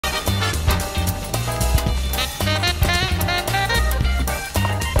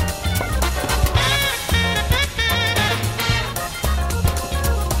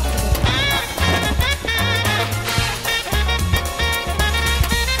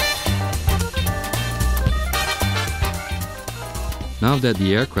Now that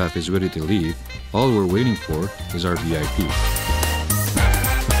the aircraft is ready to leave, all we're waiting for is our VIP.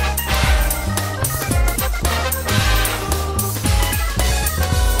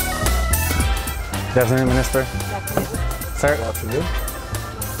 Good afternoon, Minister. Sir. Good afternoon.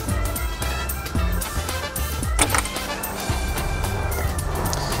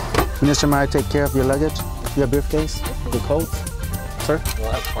 Minister, may I take care of your luggage, your briefcase, your coat? Sir?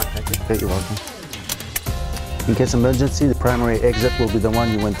 Well, that's fine, thank you. Okay, you're welcome. In case of emergency, the primary exit will be the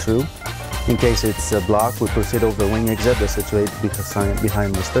one you went through. In case it's blocked, we proceed over the wing exit that's situated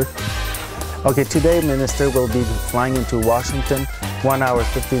behind Minister. Okay, today, Minister will be flying into Washington, 1 hour,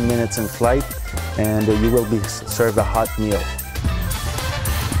 15 minutes in flight, and you will be served a hot meal.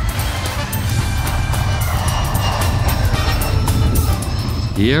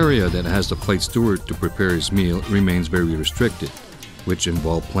 The area that has the flight steward to prepare his meal remains very restricted, which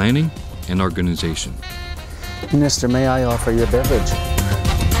involve planning and organization. Minister, may I offer you a beverage?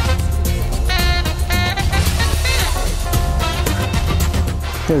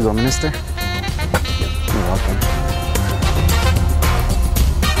 Here you go, Minister. You're welcome.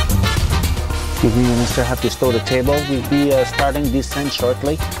 Excuse me, Minister, I have to store the table. We'll be starting descent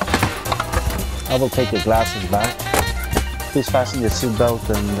shortly. I will take your glasses back. Please fasten your seatbelt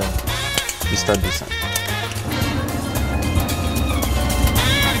and we start descent.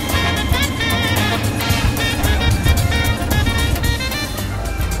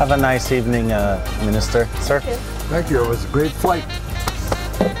 Have a nice evening, Minister. Sir? Thank you. It was a great flight.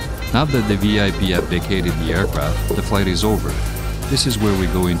 Now that the VIP have vacated the aircraft, the flight is over. This is where we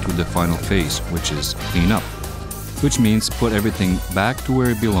go into the final phase, which is clean up, which means put everything back to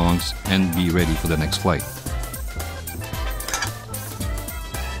where it belongs and be ready for the next flight.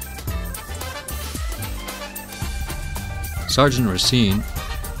 Sergeant Racine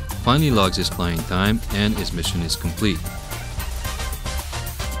finally logs his flying time and his mission is complete.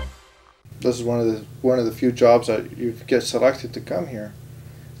 This is one of the few jobs that you get selected to come here,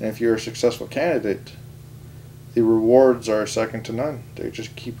 and if you're a successful candidate, the rewards are second to none. They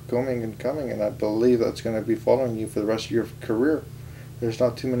just keep coming and coming, and I believe that's going to be following you for the rest of your career. There's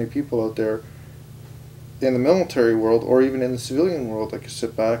not too many people out there in the military world or even in the civilian world that can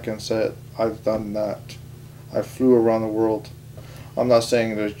sit back and say, I've done that. I flew around the world. I'm not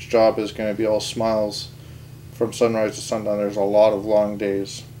saying this job is going to be all smiles from sunrise to sundown. There's a lot of long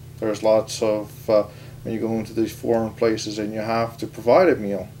days. There's lots of, when you go into these foreign places and you have to provide a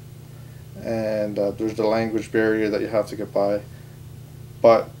meal. And there's the language barrier that you have to get by.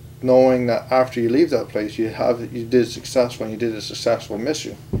 But knowing that after you leave that place, you did successful and you did a successful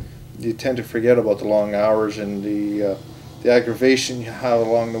mission, you tend to forget about the long hours and the aggravation you have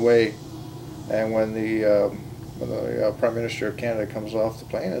along the way. And when the Prime Minister of Canada comes off the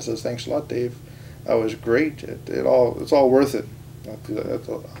plane and says, "Thanks a lot, Dave. That was great. It's all worth it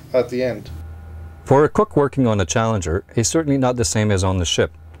at the end." For a cook working on a Challenger, it's certainly not the same as on the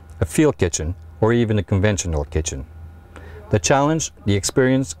ship, a field kitchen, or even a conventional kitchen. The challenge, the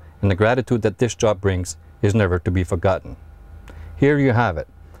experience, and the gratitude that this job brings is never to be forgotten. Here you have it,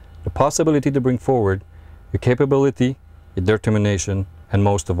 the possibility to bring forward your capability, your determination, and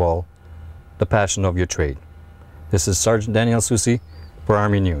most of all, the passion of your trade. This is Sergeant Daniel Soucy for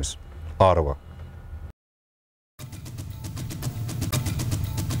Army News, Ottawa.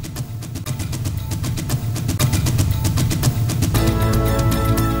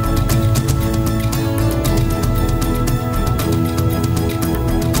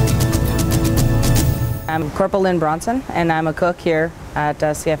 I'm Corporal Lynn Bronson, and I'm a cook here at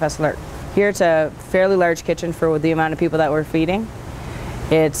CFS Alert. Here it's a fairly large kitchen for the amount of people that we're feeding.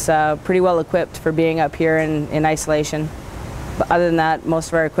 It's pretty well equipped for being up here in isolation. But other than that, most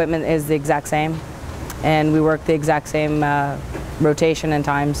of our equipment is the exact same, and we work the exact same rotation and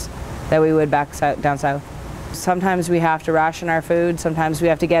times that we would down south. Sometimes we have to ration our food, sometimes we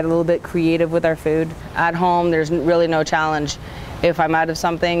have to get a little bit creative with our food. At home, there's really no challenge. If I'm out of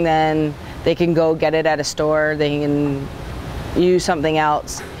something, then they can go get it at a store, they can use something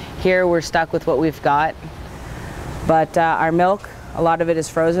else. Here we're stuck with what we've got. But our milk, a lot of it is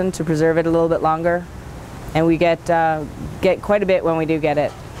frozen to preserve it a little bit longer, and we get quite a bit when we do get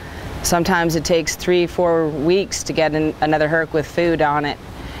it. Sometimes it takes 3-4 weeks to get another herc with food on it,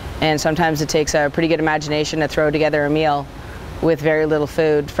 and sometimes it takes a pretty good imagination to throw together a meal with very little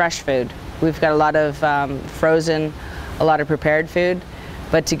food, fresh food. We've got a lot of frozen, a lot of prepared food,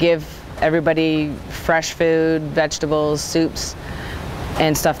 but to give everybody fresh food, vegetables, soups,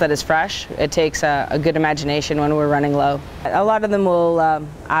 and stuff that is fresh, it takes a good imagination when we're running low. A lot of them will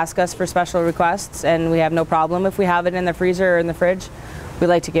ask us for special requests, and we have no problem. If we have it in the freezer or in the fridge, we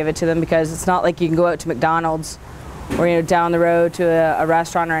like to give it to them, because it's not like you can go out to McDonald's or down the road to a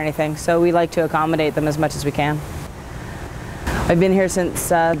restaurant or anything. So we like to accommodate them as much as we can. I've been here since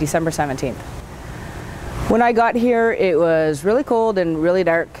December 17th. When I got here, it was really cold and really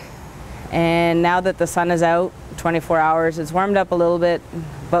dark. And now that the sun is out 24 hours, it's warmed up a little bit,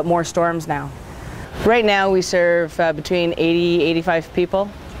 but more storms now. Right now we serve between 80, 85 people.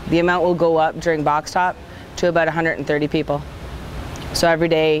 The amount will go up during box top to about 130 people. So every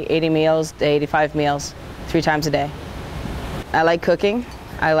day, 80 meals to 85 meals, 3 times a day. I like cooking.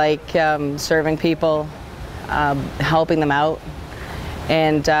 I like serving people, helping them out.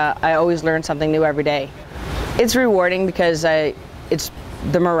 And I always learn something new every day. It's rewarding because it's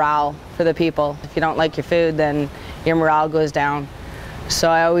the morale for the people. If you don't like your food, then your morale goes down. So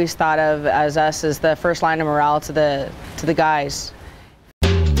I always thought of us as the first line of morale to the guys.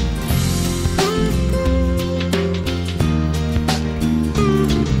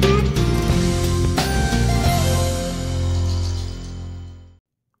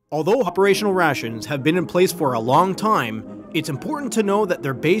 Although operational rations have been in place for a long time, it's important to know that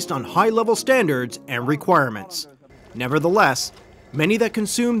they're based on high-level standards and requirements. Nevertheless, many that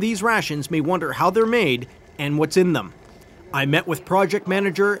consume these rations may wonder how they're made and what's in them. I met with project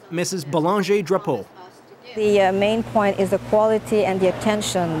manager Mrs. Belanger-Drapeau. The main point is the quality and the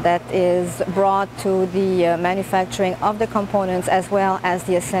attention that is brought to the manufacturing of the components as well as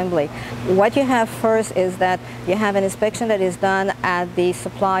the assembly. What you have first is that you have an inspection that is done at the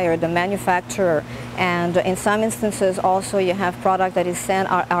supplier, the manufacturer, and in some instances also you have product that is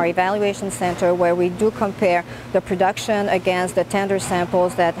sent our evaluation center where we do compare the production against the tender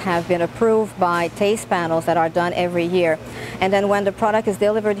samples that have been approved by taste panels that are done every year. And then when the product is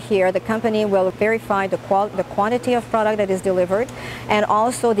delivered here, the company will verify the quantity of product that is delivered and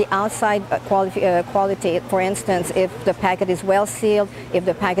also the outside quality. For instance, if the packet is well sealed, if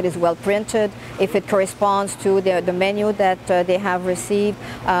the packet is well printed, if it corresponds to the menu that they have received,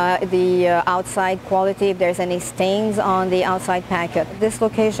 the outside quality, if there's any stains on the outside packet. This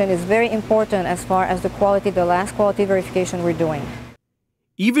location is very important as far as the quality, the last quality verification we're doing.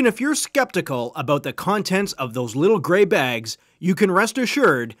 Even if you're skeptical about the contents of those little gray bags, you can rest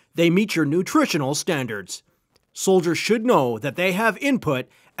assured they meet your nutritional standards. Soldiers should know that they have input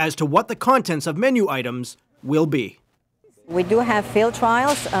as to what the contents of menu items will be. We do have field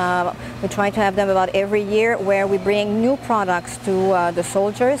trials. We try to have them about every year where we bring new products to the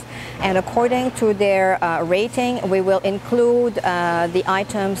soldiers, and according to their rating we will include the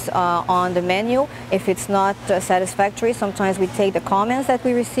items on the menu. If it's not satisfactory, sometimes we take the comments that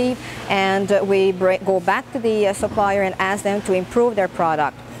we receive and we go back to the supplier and ask them to improve their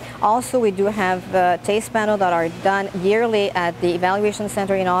product. Also, we do have taste panels that are done yearly at the evaluation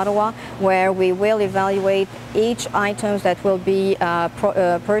center in Ottawa, where we will evaluate each item that will be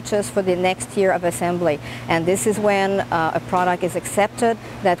purchased for the next year of assembly. And this is when a product is accepted,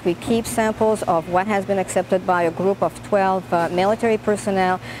 that we keep samples of what has been accepted by a group of 12 military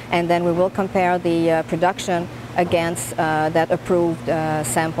personnel, and then we will compare the production against that approved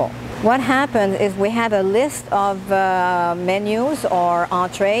sample. What happens is we have a list of menus or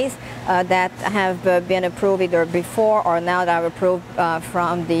entrees that have been approved either before or now that are approved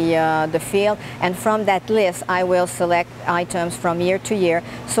from the field, and from that list I will select items from year to year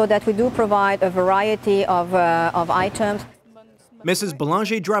so that we do provide a variety of items. Mrs.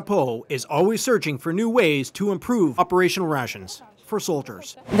 Belanger-Drapeau is always searching for new ways to improve operational rations for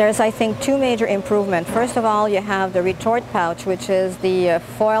soldiers. There's, I think, 2 major improvements. First of all, you have the retort pouch, which is the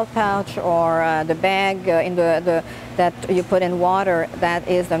foil pouch or the bag that you put in water. That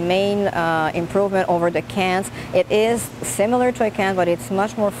is the main improvement over the cans. It is similar to a can, but it's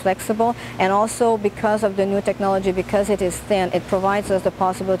much more flexible, and also because of the new technology, because it is thin, it provides us the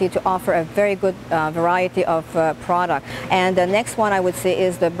possibility to offer a very good variety of product. And the next one I would say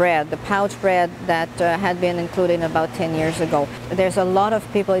is the bread, the pouch bread that had been included about 10 years ago. There's a lot of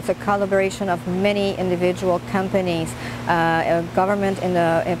people, it's a collaboration of many individual companies, government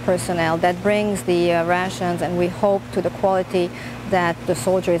and personnel that brings the rations, and we hope to the quality that the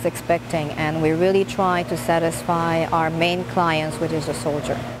soldier is expecting, and we really try to satisfy our main clients, which is the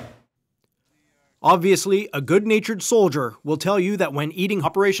soldier. Obviously, a good-natured soldier will tell you that when eating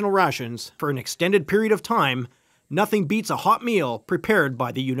operational rations for an extended period of time, nothing beats a hot meal prepared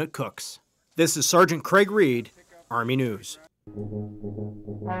by the unit cooks. This is Sergeant Craig Reed, Army News.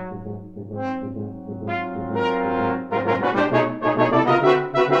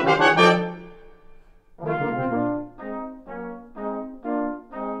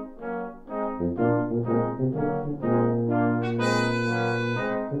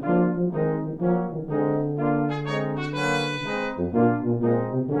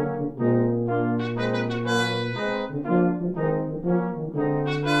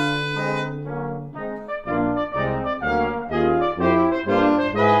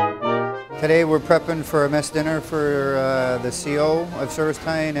 Today we're prepping for a mess dinner for the CO of Service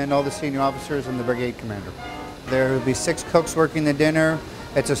Battalion and all the senior officers and the brigade commander. There will be 6 cooks working the dinner.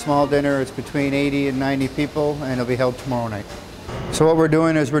 It's a small dinner, it's between 80 and 90 people, and it'll be held tomorrow night. So what we're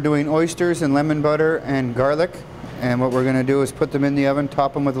doing is we're doing oysters and lemon butter and garlic, and what we're going to do is put them in the oven,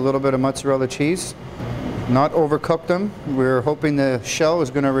 top them with a little bit of mozzarella cheese, not overcook them. We're hoping the shell is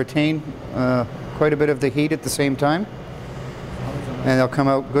going to retain quite a bit of the heat at the same time, and they'll come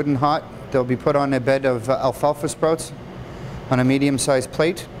out good and hot. They'll be put on a bed of alfalfa sprouts on a medium-sized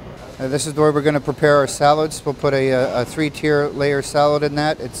plate. This is where we're going to prepare our salads. We'll put a 3-tier layer salad in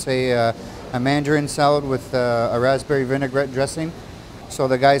that. It's a mandarin salad with a raspberry vinaigrette dressing. So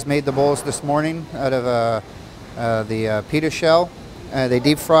the guys made the bowls this morning out of the pita shell. They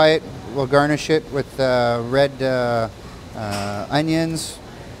deep fry it. We'll garnish it with red onions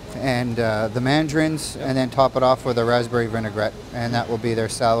and the mandarins, and then top it off with a raspberry vinaigrette. And that will be their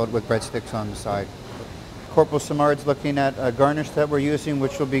salad with breadsticks on the side. Corporal Simard's looking at a garnish that we're using,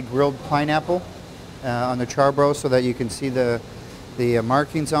 which will be grilled pineapple on the charbroil, so that you can see the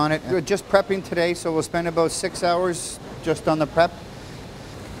markings on it. We're just prepping today, so we'll spend about 6 hours just on the prep.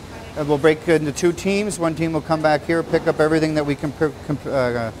 And we'll break into 2 teams. One team will come back here, pick up everything that we can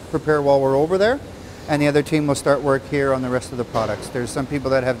prepare while we're over there, and the other team will start work here on the rest of the products. There's some people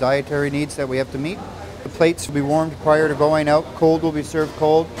that have dietary needs that we have to meet. The plates will be warmed prior to going out. Cold will be served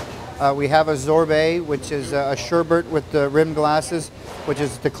cold. We have a sorbet, which is a sherbet with the rim glasses, which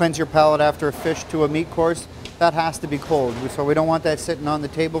is to cleanse your palate after a fish to a meat course. That has to be cold, so we don't want that sitting on the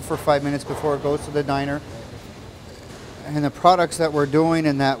table for 5 minutes before it goes to the diner. And the products that we're doing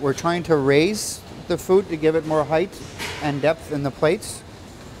in that, we're trying to raise the food to give it more height and depth in the plates.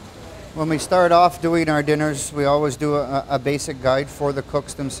 When we start off doing our dinners, we always do a basic guide for the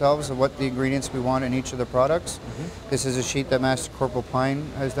cooks themselves of what the ingredients we want in each of the products. This is a sheet that Master Corporal Pine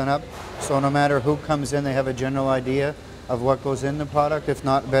has done up. So no matter who comes in, they have a general idea of what goes in the product, if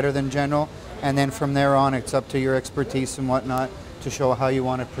not better than general. And then from there on, it's up to your expertise and whatnot to show how you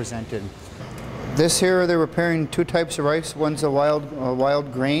want it presented. This here, they're preparing 2 types of rice. One's a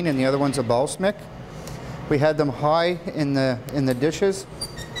wild grain, and the other one's a balsamic. We had them high in the dishes.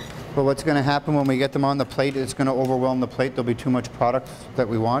 But what's going to happen when we get them on the plate, it's going to overwhelm the plate. There'll be too much product that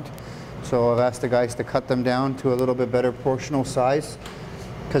we want. So I've asked the guys to cut them down to a little bit better portional size,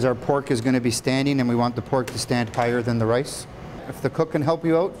 because our pork is going to be standing and we want the pork to stand higher than the rice. If the cook can help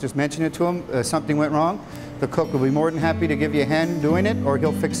you out, just mention it to him. Something went wrong, the cook will be more than happy to give you a hand doing it, or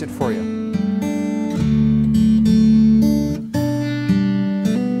he'll fix it for you.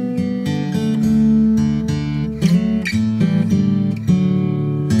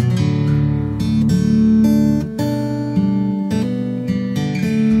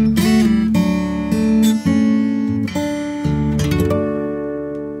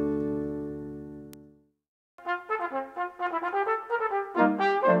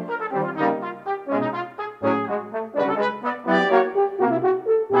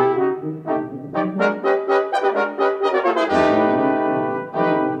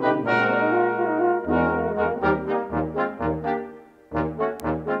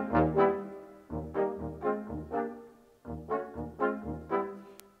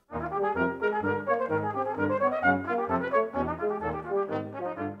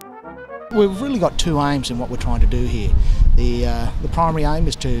 We've really got 2 aims in what we're trying to do here. The primary aim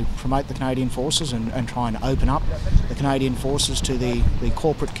is to promote the Canadian Forces and try and open up the Canadian Forces to the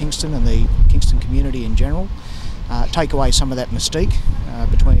corporate Kingston and the Kingston community in general. Take away some of that mystique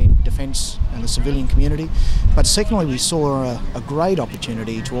between defence and the civilian community. But secondly, we saw a great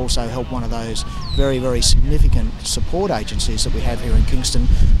opportunity to also help one of those very, very significant support agencies that we have here in Kingston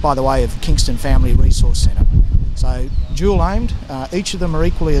by the way of Kingston Family Resource Centre. So dual aimed, each of them are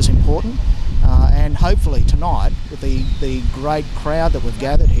equally as important, and hopefully tonight, with the great crowd that we've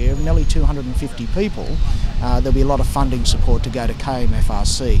gathered here, nearly 250 people, there'll be a lot of funding support to go to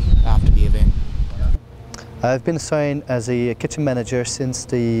KMFRC after the event. I've been assigned as a kitchen manager since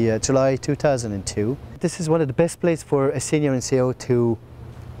the July 2002. This is one of the best places for a senior NCO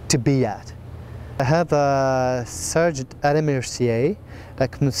to be at. I have Sergeant Adam Mercier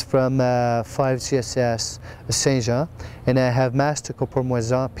that comes from 5 GSS Saint-Jean, and I have Master Corporal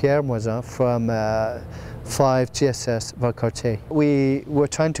Moisan, Pierre Moisan from 5 GSS Valcartier. We were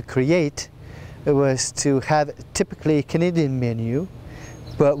trying to create, it was to have typically Canadian menu,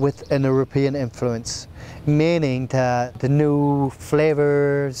 but with an European influence, meaning that the new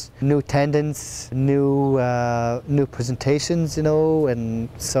flavors, new tendons, new presentations, you know, and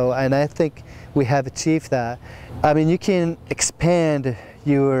I think we have achieved that. I mean, you can expand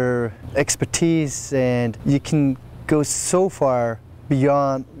your expertise and you can go so far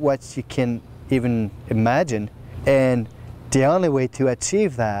beyond what you can even imagine. And the only way to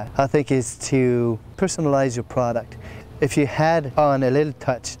achieve that, I think, is to personalize your product. If you had on a little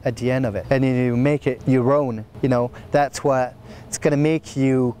touch at the end of it and you make it your own, you know, that's what it's going to make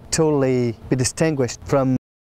you totally be distinguished from